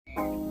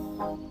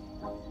I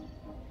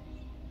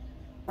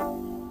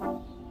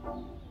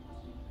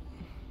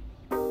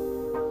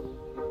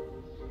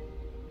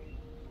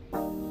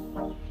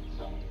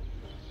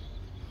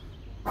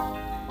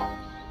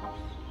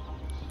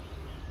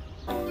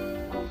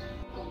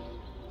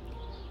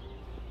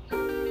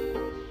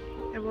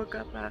woke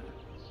up at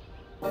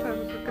 5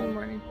 o'clock in the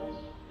morning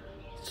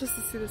just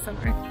to see the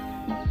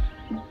sunrise.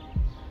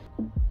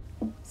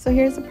 So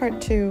here's a part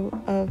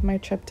 2 of my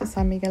trip to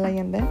San Miguel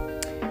Allende,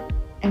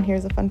 and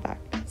here's a fun fact.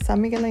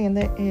 San Miguel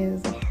Allende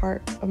is the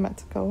heart of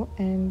Mexico,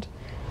 and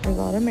there's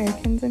a lot of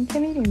Americans and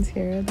Canadians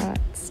here that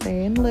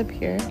stay and live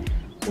here,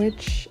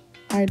 which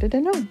I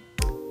didn't know,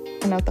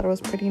 and I thought it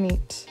was pretty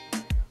neat.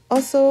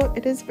 Also,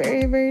 it is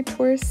very, very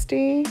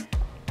touristy.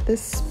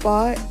 This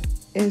spot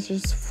is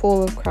just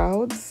full of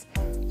crowds,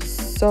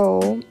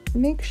 so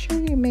make sure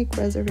you make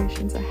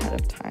reservations ahead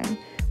of time,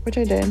 which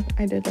I did.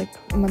 I did like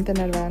a month in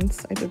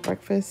advance. I did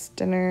breakfast,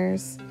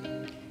 dinners,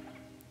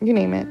 you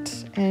name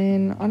it.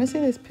 And honestly,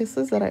 these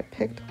places that I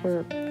picked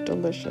were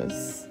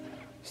delicious,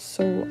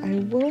 so I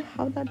will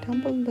have that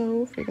down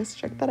below for you guys to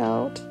check that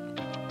out.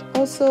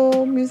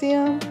 Also,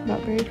 museum,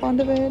 not very fond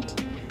of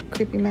it.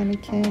 Creepy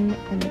mannequin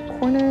in the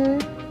corner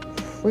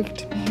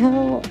freaked me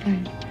out. I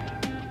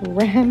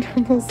ran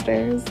down those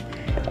stairs,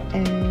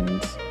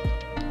 and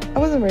I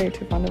wasn't very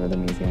too fond of the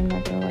museum,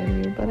 not gonna lie to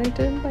you, but I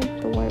did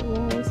like the white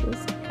walls. It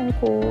was kind of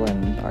cool,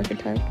 and the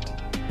architect.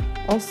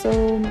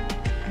 Also, I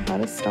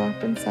had to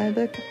stop inside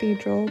the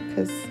cathedral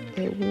because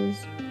it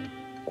was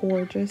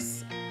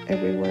gorgeous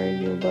everywhere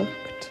you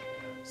looked,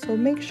 so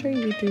make sure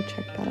you do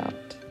check that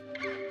out.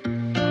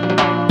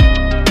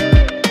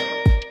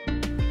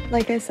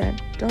 Like I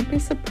said, don't be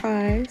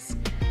surprised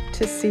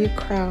to see a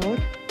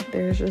crowd.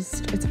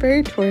 It's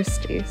very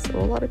touristy, so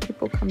a lot of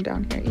people come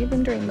down here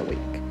even during the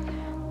week.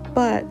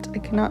 But I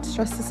cannot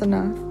stress this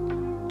enough,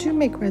 do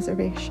make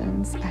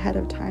reservations ahead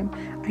of time.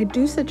 I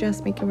do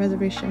suggest making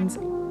reservations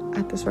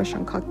at this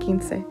restaurant called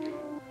Quince.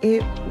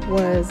 It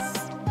was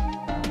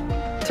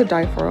to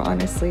die for,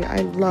 honestly.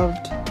 I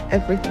loved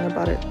everything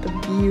about it. The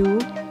view,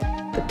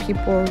 the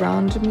people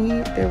around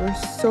me, they were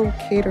so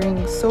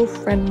catering, so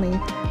friendly.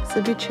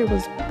 Ceviche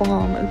was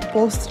bomb, el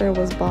postre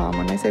was bomb.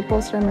 When I say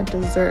postre, I meant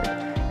dessert.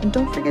 And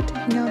don't forget to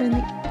hang out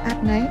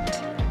at night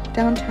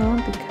downtown,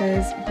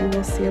 because you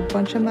will see a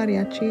bunch of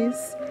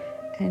mariachis,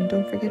 and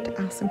don't forget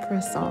to ask them for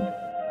a song.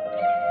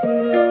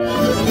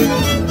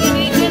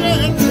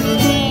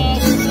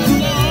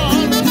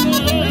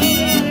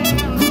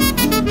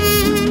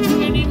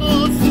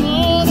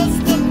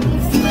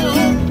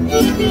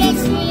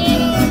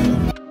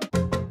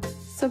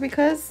 So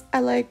because I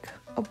like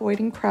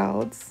avoiding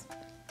crowds,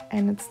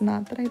 and it's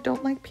not that I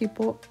don't like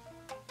people,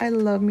 I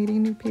love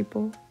meeting new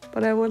people,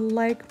 but I would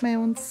like my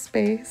own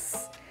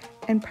space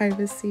and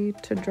privacy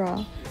to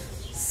draw.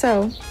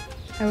 So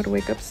I would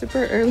wake up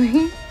super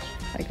early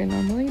like I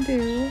normally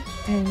do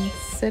and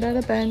sit at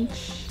a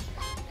bench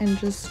and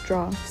just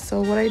draw.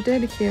 So what I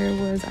did here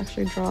was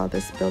actually draw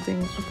this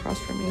building across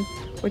from me,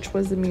 which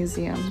was the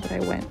museum that I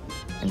went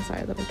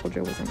inside that I told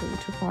you I wasn't really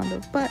too fond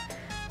of, but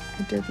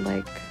I did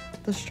like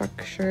the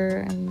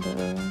structure and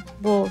the,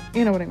 well,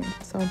 you know what I mean.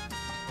 So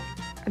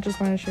I just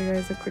wanted to show you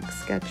guys a quick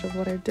sketch of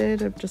what I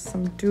did, of just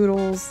some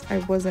doodles. I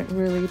wasn't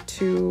really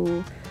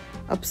too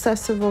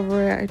obsessive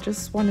over it. I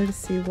just wanted to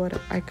see what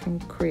I can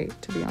create,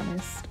 to be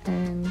honest.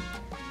 And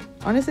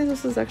honestly,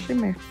 this was actually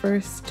my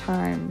first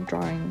time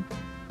drawing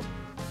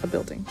a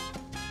building.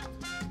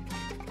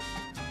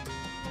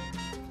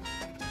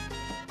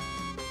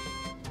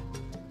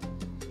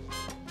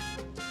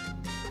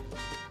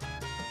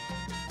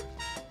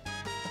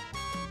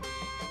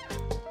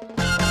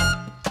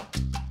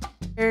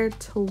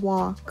 To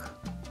walk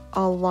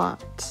a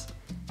lot,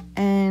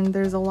 and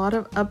there's a lot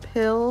of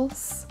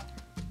uphills,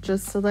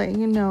 just to let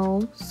you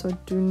know. So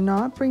do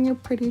not bring your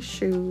pretty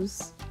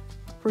shoes,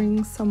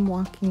 bring some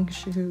walking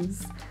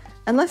shoes,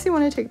 unless you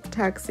want to take the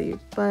taxi.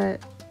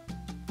 But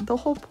the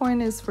whole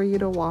point is for you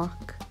to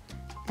walk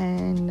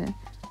and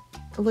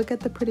look at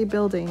the pretty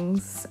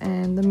buildings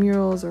and the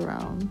murals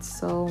around,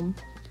 so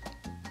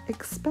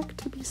expect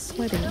to be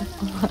sweating a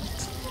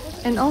lot.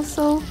 And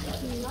also,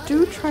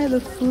 do try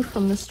the food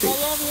from the street.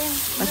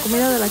 La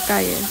comida de la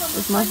calle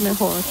es más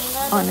mejor.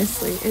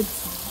 Honestly,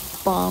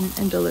 it's bomb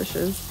and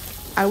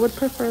delicious. I would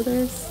prefer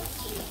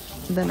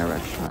this than a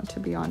restaurant, to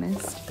be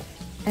honest.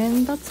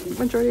 And that's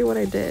the majority of what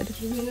I did.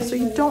 So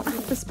you don't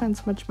have to spend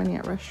so much money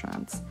at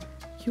restaurants.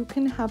 You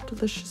can have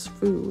delicious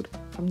food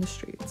from the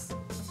streets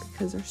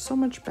because they're so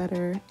much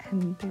better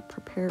and they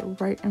prepare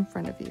right in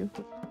front of you.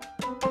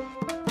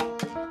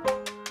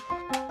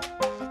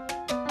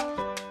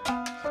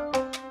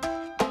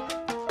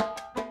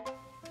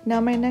 Now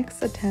my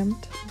next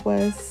attempt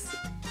was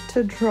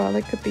to draw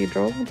the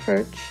cathedral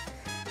church.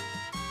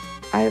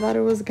 I thought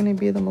it was going to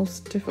be the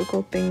most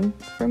difficult thing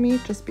for me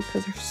just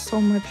because there's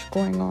so much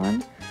going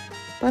on.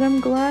 But I'm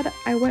glad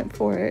I went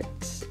for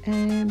it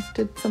and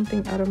did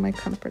something out of my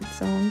comfort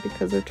zone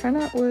because the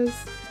turnout was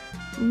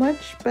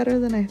much better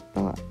than I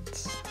thought.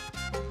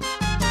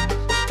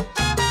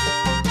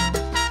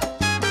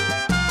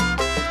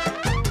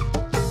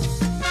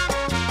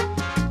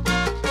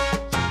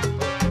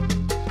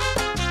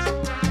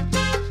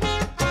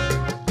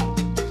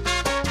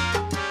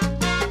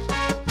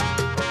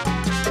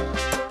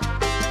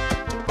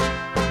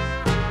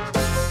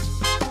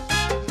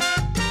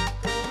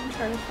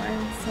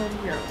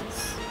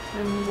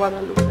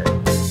 Guadalupe.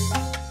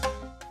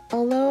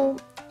 Although,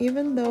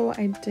 even though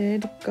I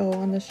did go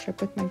on this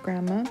trip with my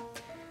grandma,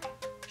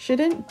 she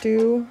didn't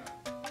do,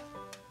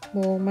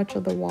 well, much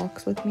of the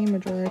walks with me.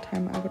 Majority of the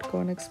time I would go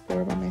and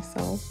explore by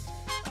myself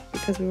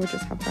because we would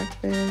just have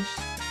breakfast,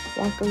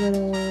 walk a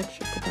little,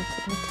 she'd go back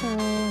to the hotel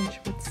and she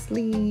would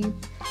sleep,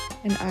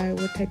 and I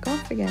would take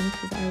off again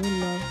because I would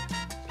love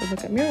to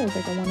look at murals.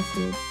 Like, I want to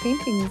see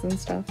paintings and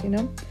stuff, you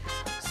know?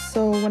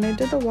 So when I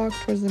did the walk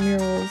towards the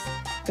murals,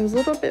 it was a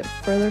little bit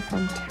further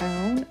from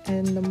town,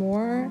 and the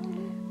more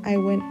I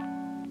went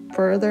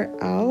further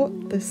out,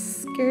 the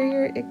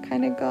scarier it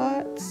kind of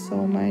got.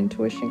 So my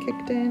intuition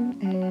kicked in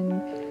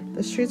and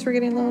the streets were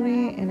getting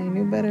lonely, and I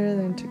knew better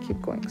than to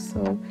keep going.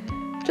 So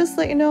just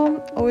let you know,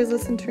 always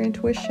listen to your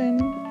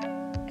intuition.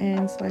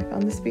 And so I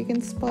found this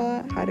vegan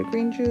spot, had a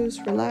green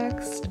juice,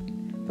 relaxed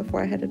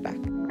before I headed back.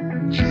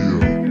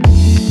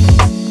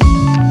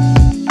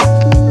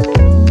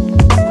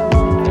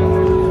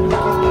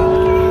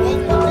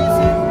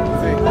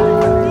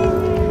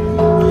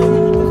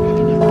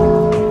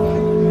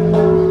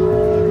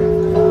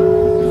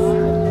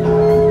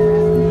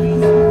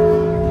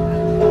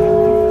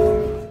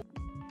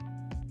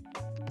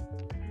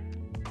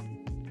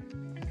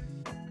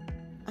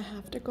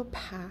 Go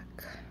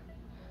pack,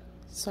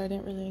 so I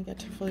didn't really get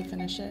to fully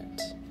finish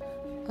it.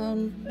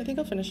 I think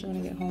I'll finish it when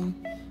I get home,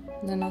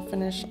 and then I'll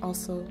finish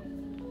also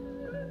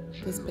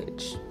this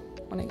page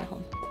when I get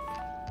home.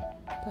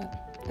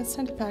 But it's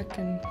time to pack.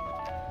 And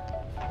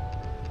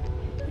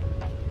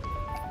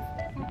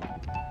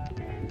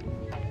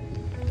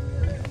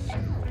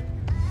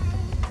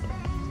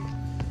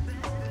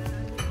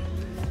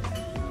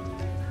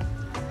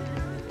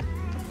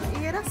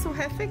 ¿Y era su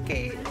jefe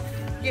que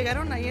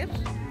llegaron ayer?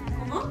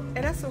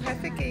 ¿Era su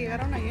jefe que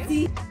llegaron ayer?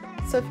 Sí.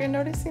 So if you're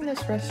noticing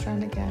this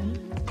restaurant again,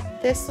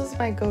 this was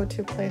my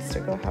go-to place to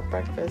go have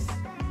breakfast.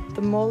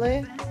 The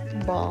mole,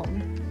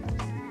 bomb.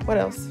 What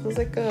else? It was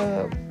like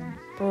a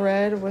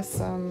bread with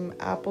some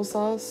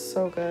applesauce,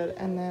 so good.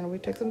 And then we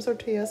took some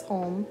tortillas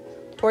home,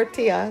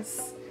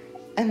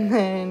 and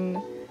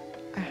then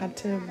I had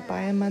to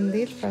buy a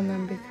mandil from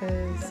them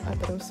because I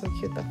thought it was so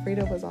cute that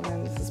Frida was on there.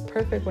 And this is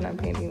perfect when I'm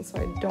painting so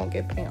I don't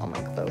get paint on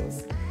my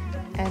clothes.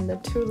 And the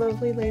two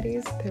lovely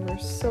ladies, they were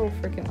so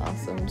freaking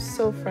awesome,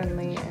 so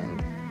friendly,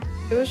 and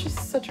it was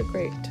just such a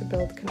great to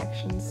build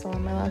connections. So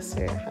on my last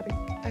day,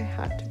 I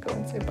had to go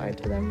and say bye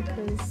to them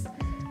because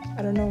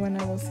I don't know when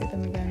I will see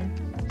them again.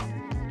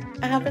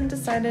 I haven't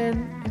decided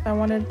if I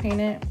wanted to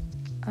paint it.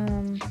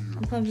 I'm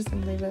probably just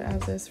gonna leave it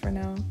as is for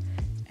now.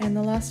 And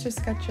the last two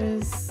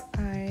sketches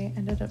I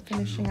ended up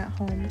finishing at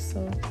home.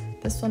 So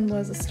this one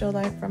was a still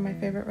life from my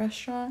favorite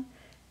restaurant,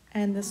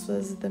 and this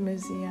was the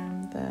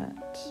museum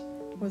that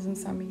was in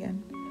San Miguel.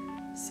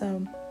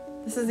 So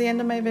this is the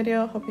end of my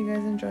video. Hope you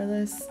guys enjoy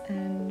this,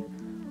 and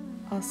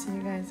I'll see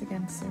you guys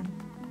again soon.